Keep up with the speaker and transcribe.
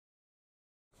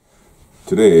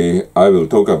Today, I will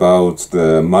talk about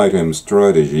the Maritime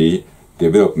strategy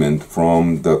development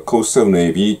from the Coastal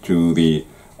Navy to the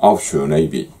Offshore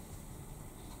Navy.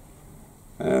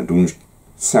 Dun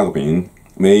Xiaoping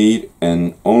made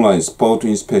an online spot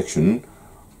inspection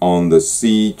on the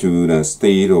sea to the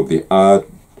state-of-the-art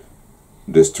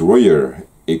destroyer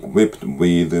equipped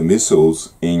with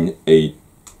missiles in a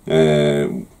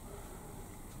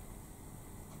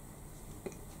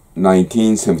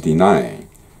 1979.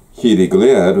 He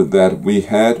declared that we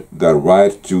had the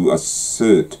right to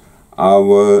assert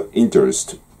our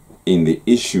interest in the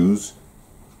issues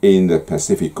in the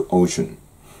Pacific Ocean.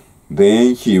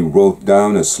 Then he wrote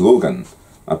down a slogan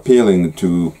appealing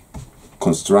to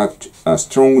construct a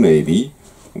strong navy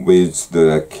with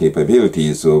the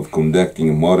capabilities of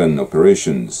conducting modern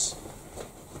operations.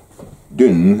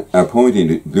 Dun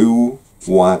appointed Liu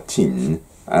Huaqing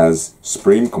as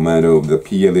Supreme Commander of the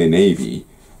PLA Navy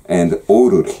and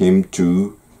ordered him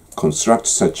to construct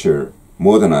such a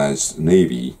modernized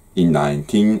navy in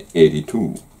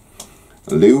 1982.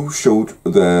 Liu showed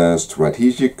the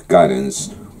strategic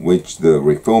guidance which the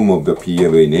reform of the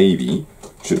PLA Navy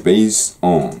should base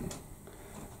on.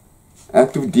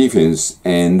 Active defense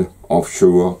and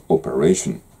offshore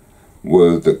operation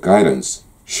were the guidance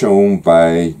shown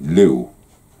by Liu.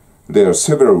 There are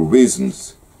several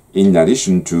reasons, in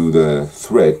addition to the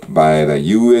threat by the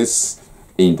U.S.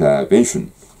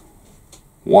 intervention,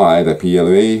 why the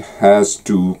PLA has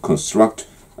to construct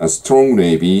a strong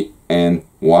navy and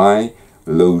why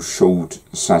Liu showed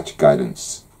such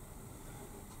guidance.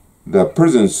 The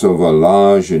presence of a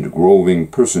large and growing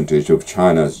percentage of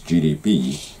China's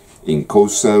GDP in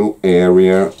coastal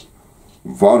area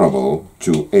vulnerable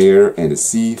to air and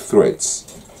sea threats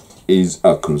is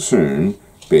a concern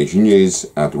Beijing is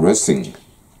addressing.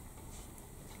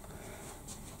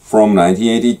 From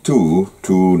 1982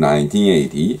 to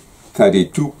 1980,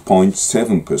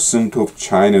 32.7% of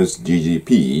China's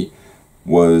GDP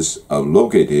was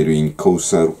located in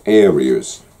coastal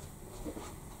areas.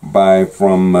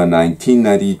 From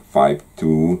 1995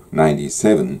 to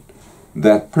 97,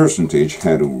 that percentage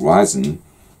had risen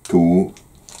to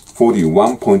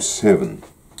 41.7%.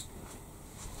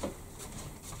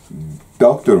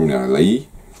 Doctrinally,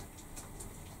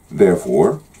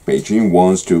 therefore, Beijing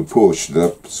wants to push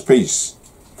the space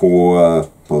for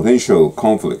potential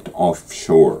conflict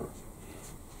offshore.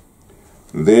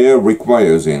 There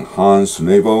requires enhanced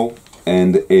naval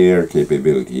and air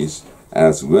capabilities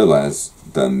as well as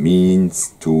the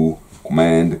means to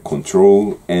command,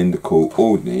 control, and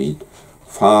coordinate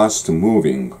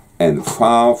fast-moving and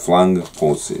far-flung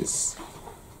forces.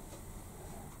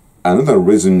 Another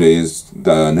reason is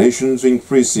the nation's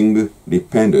increasing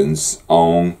dependence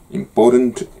on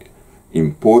imported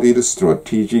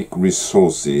strategic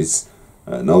resources,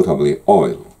 notably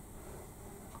oil.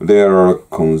 They are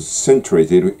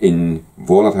concentrated in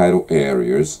volatile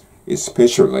areas,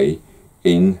 especially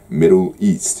in Middle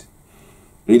East.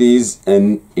 It is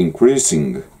an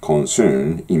increasing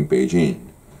concern in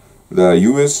Beijing. The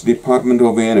U.S. Department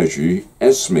of Energy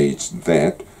estimates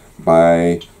that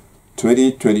by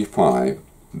 2025,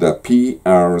 the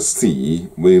PRC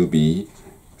will be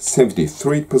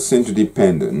 73%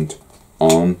 dependent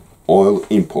on oil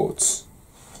imports.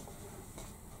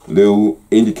 Liu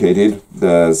indicated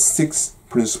the 6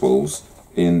 principles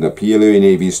in the PLA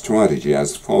Navy strategy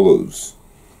as follows.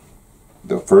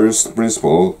 The first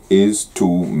principle is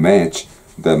to match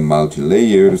the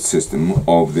multi-layered system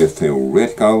of the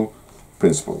theoretical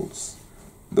principles.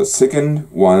 The second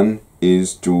one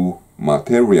is to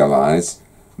materialize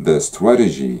the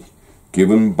strategy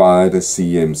given by the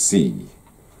CMC.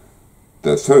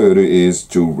 The third is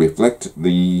to reflect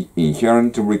the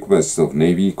inherent requests of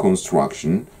Navy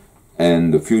construction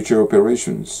and future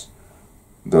operations.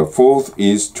 The fourth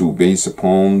is to base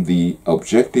upon the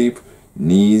objective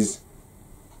needs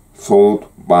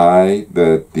thought by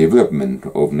the development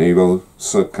of naval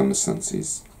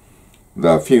circumstances.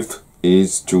 The fifth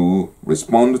is to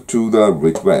respond to the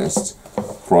requests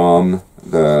from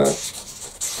the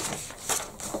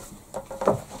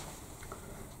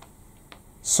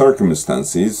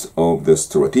circumstances of the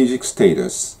strategic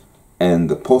status and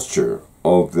the posture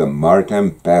of the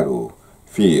maritime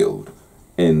battlefield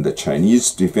in the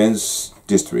Chinese defense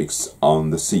districts on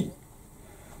the sea.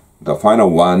 The final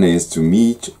one is to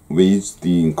meet with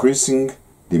the increasing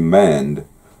demand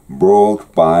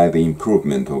brought by the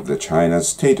improvement of the China's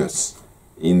status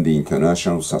in the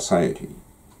international society.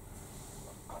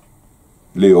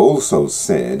 Liu also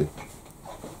said,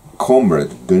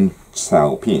 Comrade Dun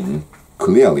Xiaoping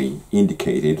clearly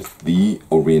indicated the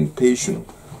orientation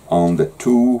on the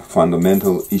 2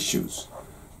 fundamental issues,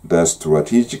 the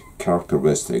strategic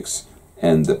characteristics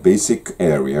and the basic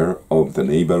area of the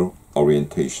naval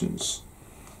orientations.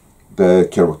 The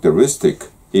characteristic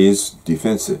is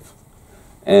defensive,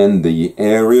 and the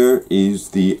area is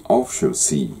the offshore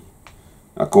sea.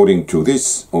 According to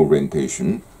this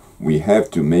orientation, we have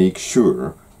to make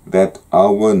sure that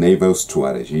our naval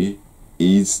strategy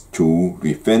is to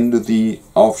defend the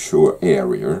offshore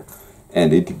area,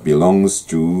 and it belongs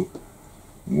to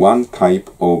one type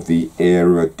of the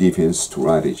area defense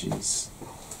strategies.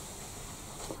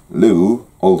 Liu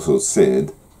also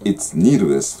said it's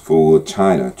needless for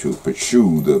China to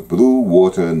pursue the blue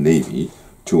water navy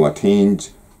to attain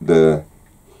the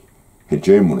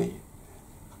hegemony.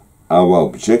 Our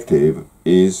objective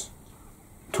is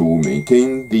to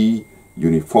maintain the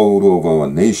uniformity of our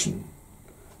nation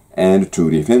and to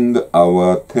defend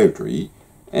our territory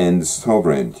and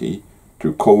sovereignty,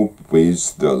 to cope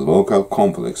with the local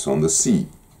conflicts on the sea,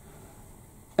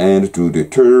 and to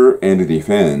deter and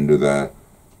defend the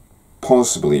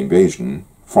possible invasion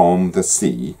from the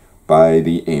sea by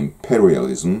the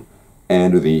imperialism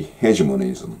and the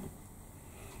hegemonism.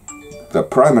 The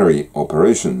primary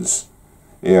operations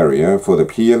area for the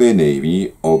PLA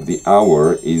Navy of the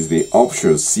hour is the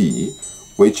offshore sea,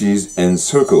 which is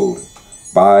encircled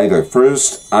by the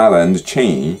first island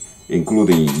chain,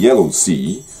 including Yellow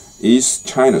Sea, East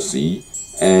China Sea,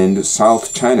 and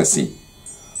South China Sea.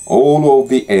 All of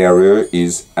the area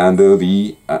is under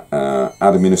the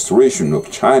administration of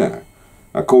China,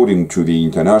 according to the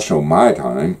international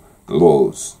maritime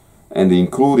laws, and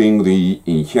including the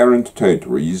inherent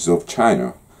territories of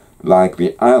China, like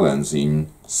the islands in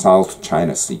South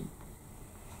China Sea.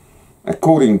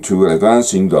 According to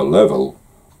advancing the level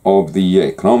of the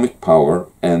economic power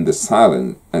and the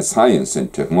science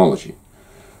and technology,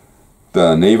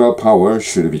 the naval power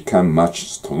should become much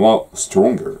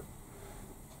stronger.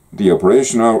 The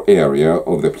operational area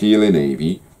of the PLA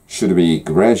Navy should be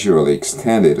gradually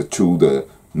extended to the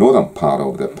northern part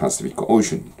of the Pacific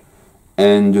Ocean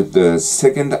and the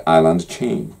second island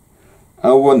chain.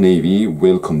 Our Navy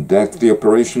will conduct the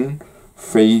operation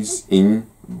phase in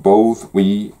both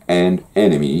we and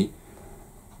enemy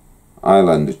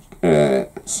launch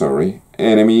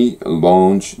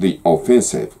the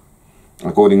offensive,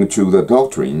 according to the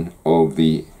doctrine of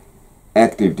the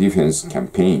active defense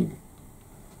campaign.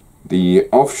 The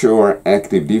offshore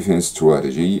active defense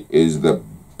strategy is the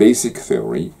basic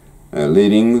theory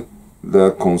leading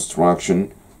the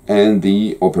construction and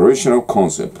the operational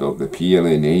concept of the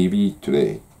PLA Navy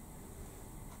today.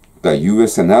 The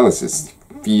U.S. analysts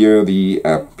fear the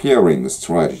appearing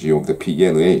strategy of the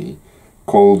PLA,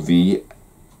 called the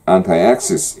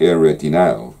anti-access area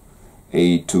denial,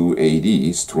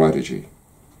 A2AD strategy.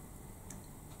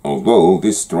 Although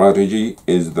this strategy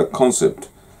is the concept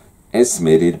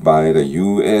estimated by the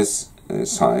U.S.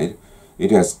 side,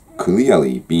 it has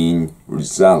clearly been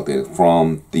resulted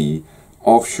from the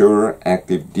offshore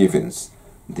active defense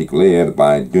declared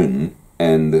by Dun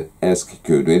and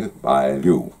executed by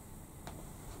Liu.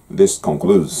 This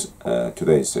concludes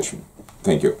today's session.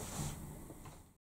 Thank you.